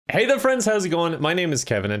Hey there friends, how's it going? My name is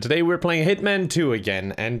Kevin and today we're playing Hitman 2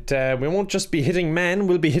 again, and we won't just be hitting men,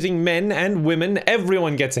 we'll be hitting men and women.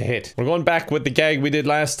 Everyone gets a hit. We're going back with the gag we did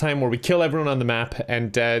last time where we kill everyone on the map,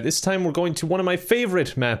 and this time we're going to one of my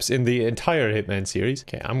favorite maps in the entire Hitman series.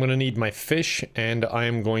 Okay, I'm gonna need my fish and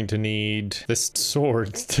I'm going to need this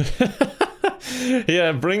sword.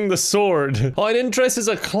 Yeah, bring the sword. Oh, I didn't dress as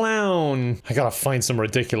a clown. I gotta find some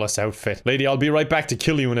ridiculous outfit. Lady, I'll be right back to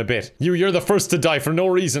kill you in a bit. You're the first to die for no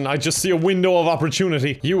reason. I just see a window of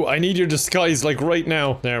opportunity. I need your disguise like right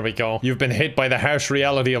now. There we go. You've been hit by the harsh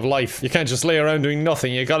reality of life. You can't just lay around doing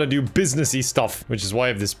nothing. You gotta do businessy stuff, which is why I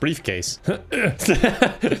have this briefcase.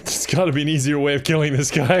 There's gotta be an easier way of killing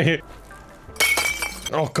this guy.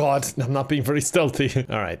 Oh god, I'm not being very stealthy.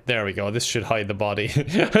 Alright, there we go. This should hide the body.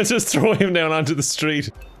 I'll just throw him down onto the street.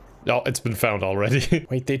 Oh, it's been found already.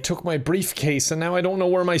 Wait, they took my briefcase and now I don't know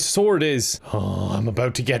where my sword is. Oh, I'm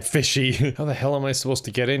about to get fishy. How the hell am I supposed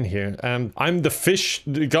to get in here? I'm the fish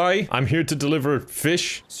guy. I'm here to deliver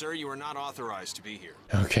fish. Sir, you are not authorized to be here.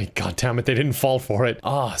 Okay, god damn it, they didn't fall for it.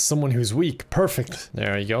 Ah, someone who's weak. Perfect.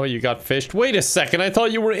 There you go, you got fished. Wait a second, I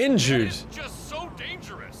thought you were injured. That is just so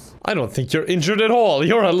dangerous. I don't think you're injured at all.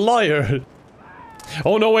 You're a liar.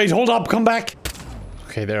 Oh no, wait, hold up, come back.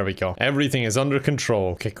 Okay, there we go. Everything is under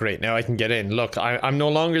control. Okay, great. Now I can get in. Look, I'm no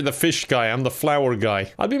longer the fish guy. I'm the flower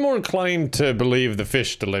guy. I'd be more inclined to believe the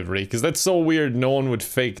fish delivery, because that's so weird no one would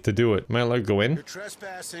fake to do it. Am I allowed to go in? You're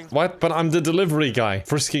trespassing. What? But I'm the delivery guy.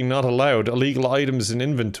 Frisking not allowed. Illegal items in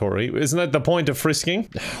inventory. Isn't that the point of frisking?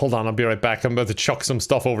 Hold on, I'll be right back. I'm about to chuck some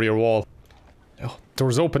stuff over your wall. Oh,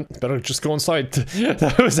 door's open. Better just go inside.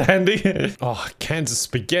 That was handy. Oh, cans of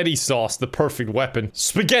spaghetti sauce, the perfect weapon.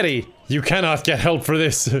 Spaghetti! You cannot get help for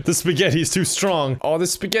this. The spaghetti is too strong. Oh, the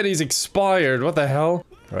spaghetti's expired. What the hell?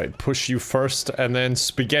 Alright, push you first and then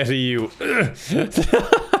spaghetti you.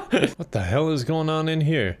 What the hell is going on in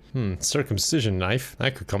here? Circumcision knife.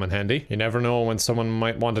 That could come in handy. You never know when someone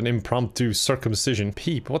might want an impromptu circumcision.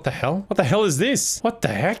 Peep, what the hell? What the hell is this? What the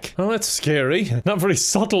heck? Oh, that's scary. Not very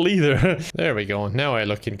subtle either. There we go. Now I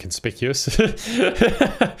look inconspicuous.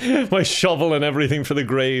 My shovel and everything for the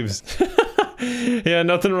graves. Yeah,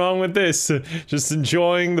 nothing wrong with this. Just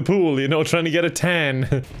enjoying the pool, you know, trying to get a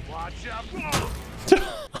tan. Watch out.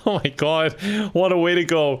 Oh my god, what a way to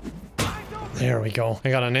go. There we go. I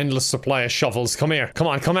got an endless supply of shovels. Come here. Come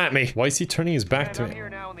on, come at me. Why is he turning his back to me?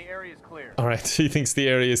 Alright, he thinks the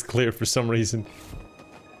area is clear for some reason.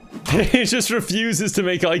 He just refuses to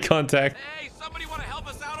make eye contact. Hey, somebody want to help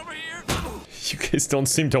us out over here? You guys don't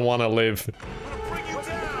seem to want to live. Bring you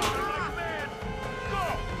down.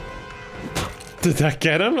 Did that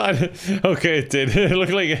get him? Okay, it did. It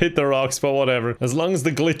looked like it hit the rocks, but whatever. As long as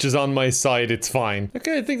the glitch is on my side, it's fine.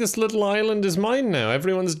 Okay, I think this little island is mine now.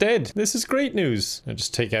 Everyone's dead. This is great news. I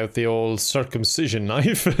just take out the old circumcision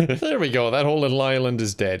knife. There we go. That whole little island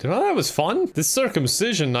is dead. Well, that was fun. This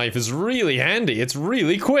circumcision knife is really handy. It's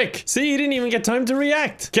really quick. See, he didn't even get time to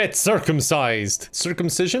react. Get circumcised.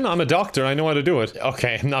 Circumcision? I'm a doctor. I know how to do it.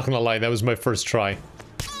 Okay, I'm not gonna lie. That was my first try.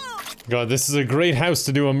 God, this is a great house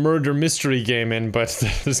to do a murder mystery game in, but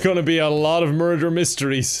there's gonna be a lot of murder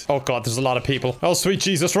mysteries. Oh god, there's a lot of people. Oh sweet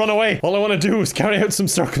Jesus, run away! All I want to do is carry out some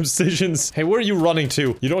circumcisions. Hey, where are you running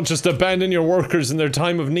to? You don't just abandon your workers in their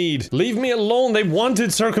time of need. Leave me alone, they wanted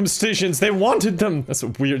circumcisions, they wanted them! That's a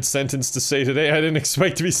weird sentence to say today, I didn't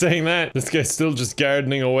expect to be saying that. This guy's still just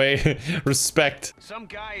gardening away. Respect. Some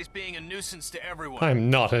guy is being a nuisance to everyone. I'm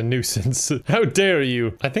not a nuisance. How dare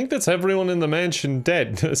you? I think that's everyone in the mansion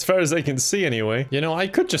dead, as far as I can see anyway. You know, I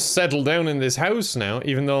could just settle down in this house now,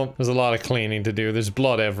 even though there's a lot of cleaning to do. There's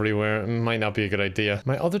blood everywhere. It might not be a good idea.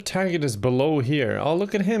 My other target is below here. Oh,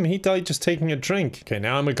 look at him. He died just taking a drink. Okay,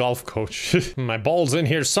 now I'm a golf coach. My ball's in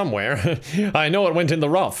here somewhere. I know it went in the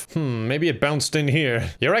rough. Maybe it bounced in here.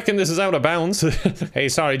 You reckon this is out of bounds? Hey,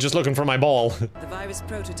 sorry, just looking for my ball. The virus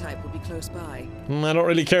prototype will be close by. I don't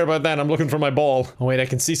really care about that. I'm looking for my ball. Oh wait, I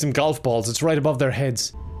can see some golf balls. It's right above their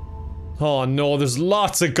heads. Oh no, there's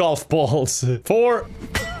lots of golf balls. 4.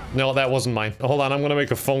 No, that wasn't mine. Hold on, I'm gonna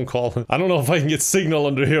make a phone call. I don't know if I can get signal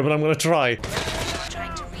under here, but I'm gonna try.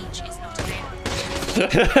 Trying to reach is not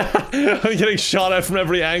available. I'm getting shot at from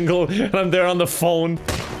every angle, and I'm there on the phone.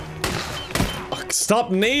 Oh,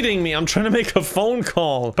 stop nading me, I'm trying to make a phone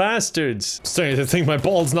call. Bastards. I'm starting to think my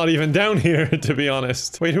ball's not even down here, to be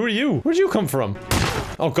honest. Wait, who are you? Where'd you come from?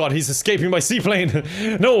 Oh god, he's escaping by seaplane.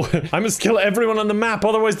 No, I must kill everyone on the map,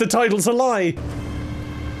 otherwise the title's a lie.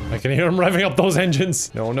 I can hear him revving up those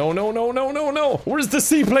engines. No, no, no, no, no, no, no. Where's the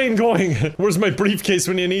seaplane going? Where's my briefcase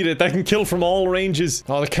when you need it? That can kill from all ranges.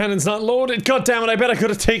 Oh, the cannon's not loaded. God damn it, I bet I could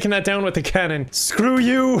have taken that down with the cannon. Screw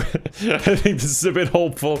you. I think this is a bit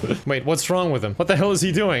hopeful. Wait, what's wrong with him? What the hell is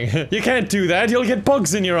he doing? You can't do that. You'll get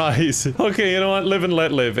bugs in your eyes. Okay, you know what? Live and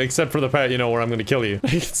let live. Except for the part, you know, where I'm gonna kill you. I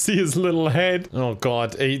can see his little head. Oh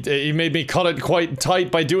god, he made me cut it quite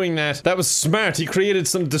tight by doing that. That was smart. He created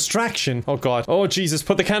some distraction. Oh god. Oh Jesus,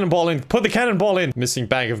 put the cannonball in. Put the cannonball in. Missing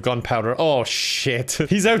bag of gunpowder. Oh shit.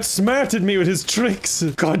 He's outsmarted me with his tricks.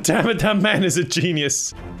 God damn it, that man is a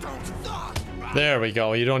genius. There we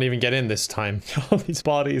go. You don't even get in this time. All these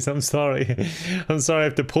bodies. I'm sorry. I'm sorry I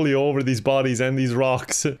have to pull you over these bodies and these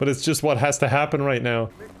rocks. But it's just what has to happen right now.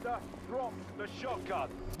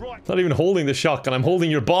 Not even holding the shotgun, I'm holding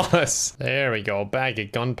your boss. There we go, bag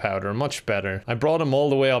of gunpowder, much better. I brought him all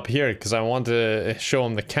the way up here because I want to show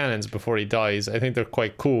him the cannons before he dies. I think they're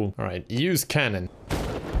quite cool. Alright, use cannon.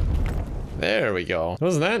 There we go.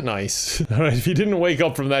 Wasn't that nice? Alright, if he didn't wake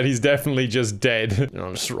up from that, he's definitely just dead.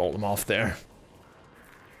 I'll just roll him off there.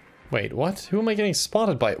 Wait, what? Who am I getting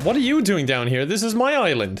spotted by? What are you doing down here? This is my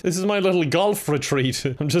island. This is my little golf retreat.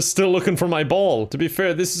 I'm just still looking for my ball. To be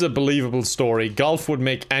fair, this is a believable story. Golf would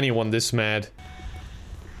make anyone this mad.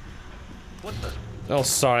 What the? Oh,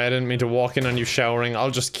 sorry. I didn't mean to walk in on you showering. I'll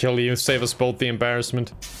just kill you. Save us both the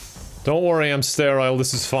embarrassment. Don't worry, I'm sterile.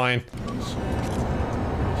 This is fine.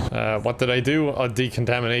 What did I do? A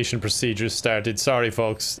decontamination procedure started. Sorry,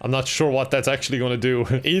 folks. I'm not sure what that's actually gonna do.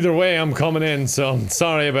 Either way, I'm coming in, so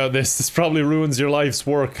sorry about this. This probably ruins your life's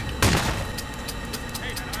work.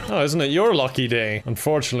 Oh, isn't it your lucky day?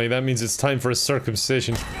 Unfortunately, that means it's time for a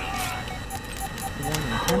circumcision.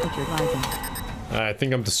 I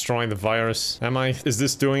think I'm destroying the virus. Am I? Is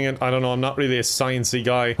this doing it? I don't know. I'm not really a sciencey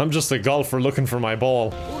guy. I'm just a golfer looking for my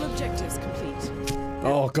ball. All objectives complete.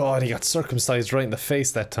 Oh god, he got circumcised right in the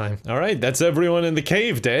face that time. Alright, that's everyone in the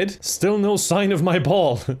cave dead. Still no sign of my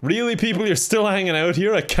ball. Really, people, you're still hanging out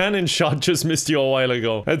here? A cannon shot just missed you a while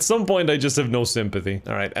ago. At some point, I just have no sympathy.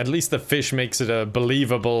 Alright, at least the fish makes it a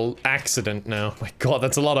believable accident now. My god,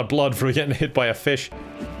 that's a lot of blood for getting hit by a fish.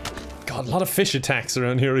 God, a lot of fish attacks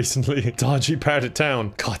around here recently. Dodgy part of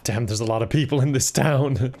town. God damn, there's a lot of people in this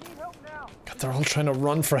town. God, they're all trying to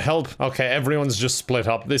run for help. Okay, everyone's just split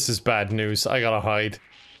up. This is bad news. I gotta hide.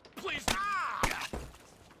 Please.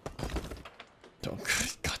 Oh,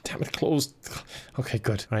 God damn it, closed. Okay,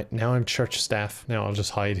 good. Right, now I'm church staff. Now I'll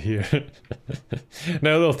just hide here.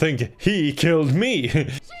 Now they'll think he killed me.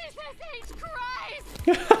 Jesus H.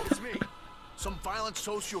 Christ! It's me. Some violent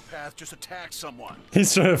sociopath just attacked someone.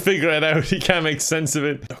 He's trying to figure it out. He can't make sense of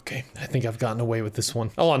it. Okay, I think I've gotten away with this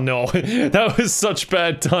one. Oh no, that was such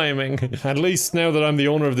bad timing. At least now that I'm the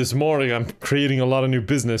owner of this morgue, I'm creating a lot of new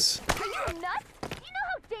business. Are you nuts? You know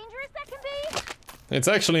how dangerous that can be? It's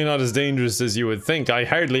actually not as dangerous as you would think. I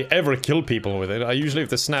hardly ever kill people with it. I usually have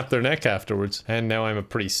to snap their neck afterwards. And now I'm a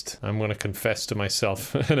priest. I'm gonna confess to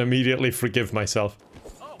myself and immediately forgive myself.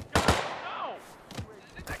 Oh, God, no!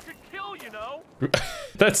 That could kill, you know?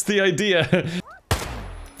 That's the idea.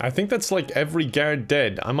 I think that's like every guard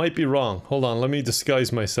dead. I might be wrong. Hold on, let me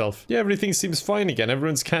disguise myself. Yeah, everything seems fine again.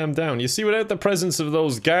 Everyone's calmed down. You see, without the presence of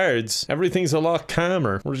those guards, everything's a lot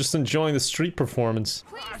calmer. We're just enjoying the street performance.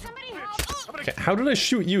 Please, somebody help! Okay, how did I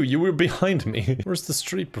shoot you? You were behind me. Where's the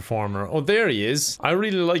street performer? Oh, there he is. I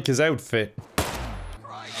really like his outfit.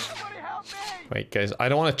 Somebody help me! Wait, guys, I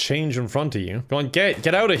don't want to change in front of you. Go on,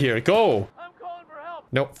 get out of here. Go. I'm calling for help.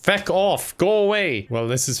 No, feck off. Go away. Well,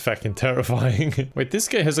 this is feckin' terrifying. Wait, this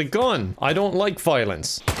guy has a gun. I don't like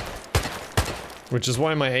violence. Which is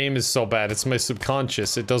why my aim is so bad. It's my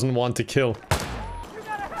subconscious. It doesn't want to kill. You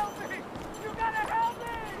gotta help me! You gotta help me!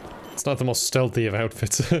 It's not the most stealthy of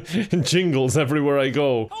outfits. It jingles everywhere I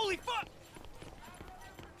go. Holy fuck!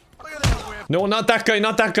 Look at that whip! No, not that guy,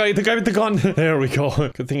 not that guy, the guy with the gun. There we go.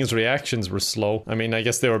 Good thing his reactions were slow. I mean, I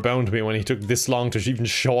guess they were bound to be when he took this long to even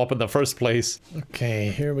show up in the first place. Okay,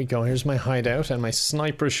 here we go. Here's my hideout, and my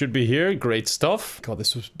sniper should be here. Great stuff. God,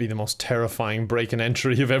 this would be the most terrifying break and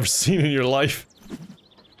entry you've ever seen in your life.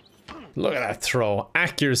 Look at that throw.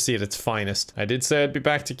 Accuracy at its finest. I did say I'd be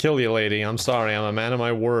back to kill you, lady. I'm sorry, I'm a man of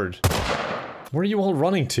my word. Where are you all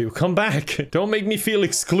running to? Come back. Don't make me feel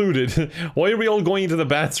excluded. Why are we all going into the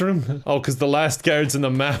bathroom? Oh, because the last guards in the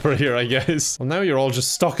map are here, I guess. Well, now you're all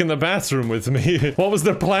just stuck in the bathroom with me. What was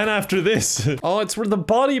their plan after this? Oh, it's where the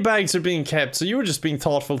body bags are being kept, so you were just being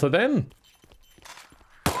thoughtful to them.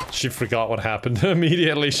 She forgot what happened.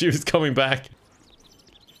 Immediately, she was coming back.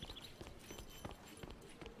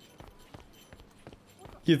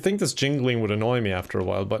 You'd think this jingling would annoy me after a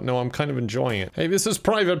while, but no, I'm kind of enjoying it. Hey, this is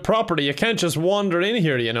private property. You can't just wander in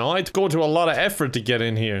here, you know. I'd go to a lot of effort to get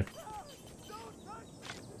in here.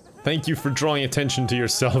 Thank you for drawing attention to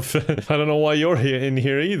yourself. I don't know why you're in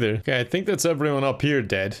here either. Okay, I think that's everyone up here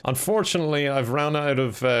dead. Unfortunately, I've run out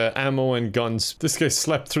of ammo and guns. This guy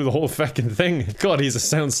slept through the whole fucking thing. God, he's a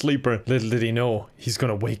sound sleeper. Little did he know, he's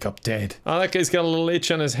gonna wake up dead. Oh, that guy's got a little itch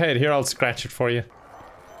on his head. Here, I'll scratch it for you.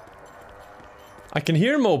 I can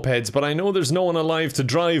hear mopeds, but I know there's no one alive to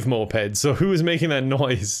drive mopeds, so who is making that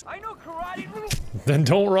noise? I know karate. Then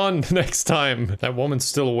don't run next time. That woman's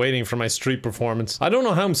still waiting for my street performance. I don't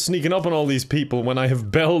know how I'm sneaking up on all these people when I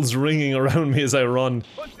have bells ringing around me as I run.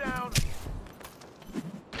 Push down.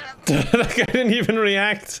 That guy didn't even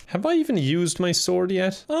react. Have I even used my sword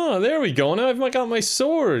yet? Oh, there we go. Now I've got my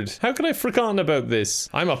sword. How could I have forgotten about this?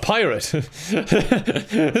 I'm a pirate.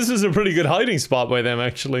 This is a pretty good hiding spot by them,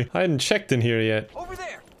 actually. I hadn't checked in here yet. Over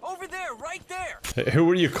there, right there. Who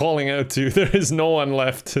are you calling out to? There is no one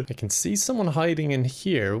left. I can see someone hiding in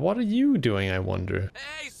here. What are you doing, I wonder?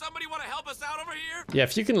 Hey, somebody want to help us out over here? Yeah,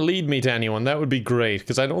 if you can lead me to anyone, that would be great,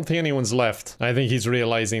 because I don't think anyone's left. I think he's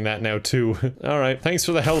realizing that now, too. Alright, thanks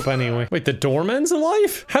for the help anyway. Wait, the doorman's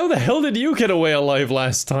alive? How the hell did you get away alive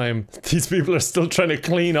last time? These people are still trying to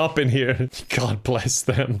clean up in here. God bless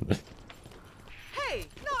them.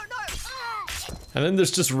 And then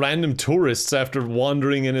there's just random tourists after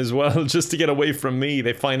wandering in as well, just to get away from me.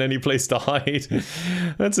 They find any place to hide.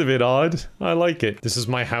 That's a bit odd. I like it. This is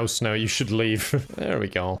my house now. You should leave. There we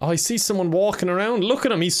go. Oh, I see someone walking around. Look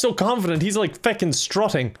at him. He's so confident. He's like feckin'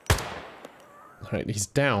 strutting. Alright, he's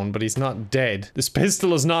down, but he's not dead. This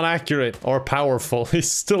pistol is not accurate or powerful.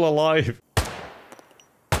 He's still alive.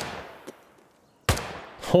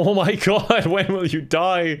 Oh my god, when will you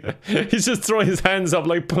die? He's just throwing his hands up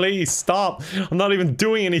like, please stop. I'm not even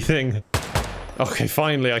doing anything. Okay,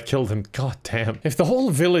 finally I killed him. God damn. If the whole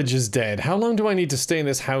village is dead, how long do I need to stay in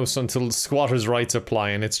this house until squatters' rights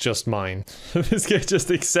apply and it's just mine? This guy just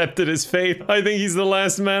accepted his fate. I think he's the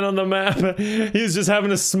last man on the map. He was just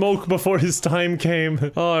having a smoke before his time came.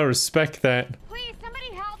 Oh, I respect that. Please,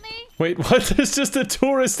 somebody help me. Wait, what? There's just a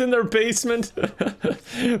tourist in their basement?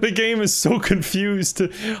 The game is so confused.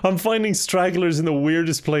 I'm finding stragglers in the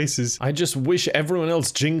weirdest places. I just wish everyone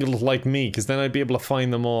else jingled like me, because then I'd be able to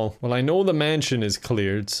find them all. Well, I know the mansion is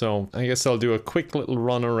cleared, so I guess I'll do a quick little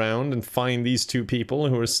run around and find these two people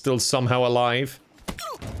who are still somehow alive.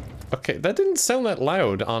 Okay, that didn't sound that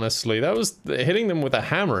loud, honestly. That was hitting them with a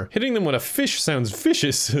hammer. Hitting them with a fish sounds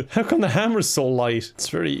vicious. How come the hammer's so light? It's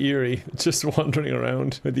very eerie. Just wandering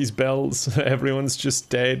around with these bells. Everyone's just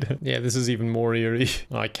dead. Yeah, this is even more eerie.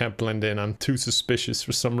 Oh, I can't blend in. I'm too suspicious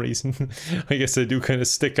for some reason. I guess I do kind of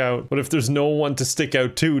stick out. But if there's no one to stick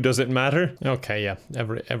out to, does it matter? Okay, yeah.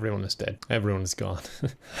 Everyone is dead. Everyone is gone.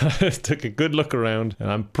 I took a good look around, and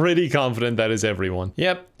I'm pretty confident that is everyone.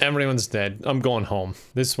 Yep, everyone's dead. I'm going home.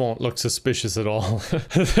 This won't look suspicious at all.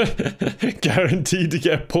 Guaranteed to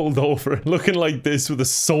get pulled over. Looking like this with a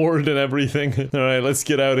sword and everything. Alright, let's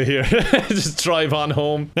get out of here. Just drive on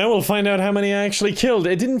home. Now we'll find out how many I actually killed.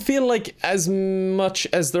 It didn't feel like as much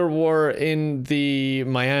as there were in the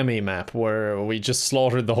Miami map, where we just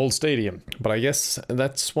slaughtered the whole stadium. But I guess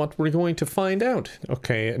that's what we're going to find out.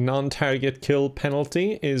 Okay, non-target kill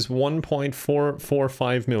penalty is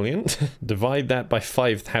 1.445 million. Divide that by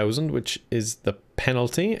 5,000, which is the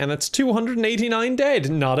penalty, and that's 289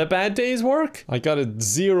 dead. Not a bad day's work. I got a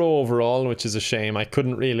 0 overall, which is a shame. I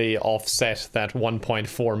couldn't really offset that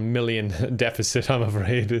 1.4 million deficit, I'm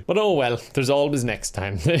afraid. But oh well, there's always next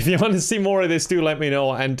time. If you want to see more of this, do let me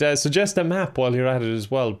know, and suggest a map while you're at it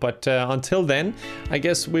as well. But until then, I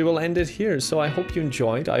guess we will end it here. So I hope you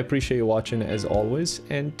enjoyed. I appreciate you watching as always,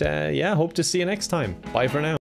 and yeah, hope to see you next time. Bye for now.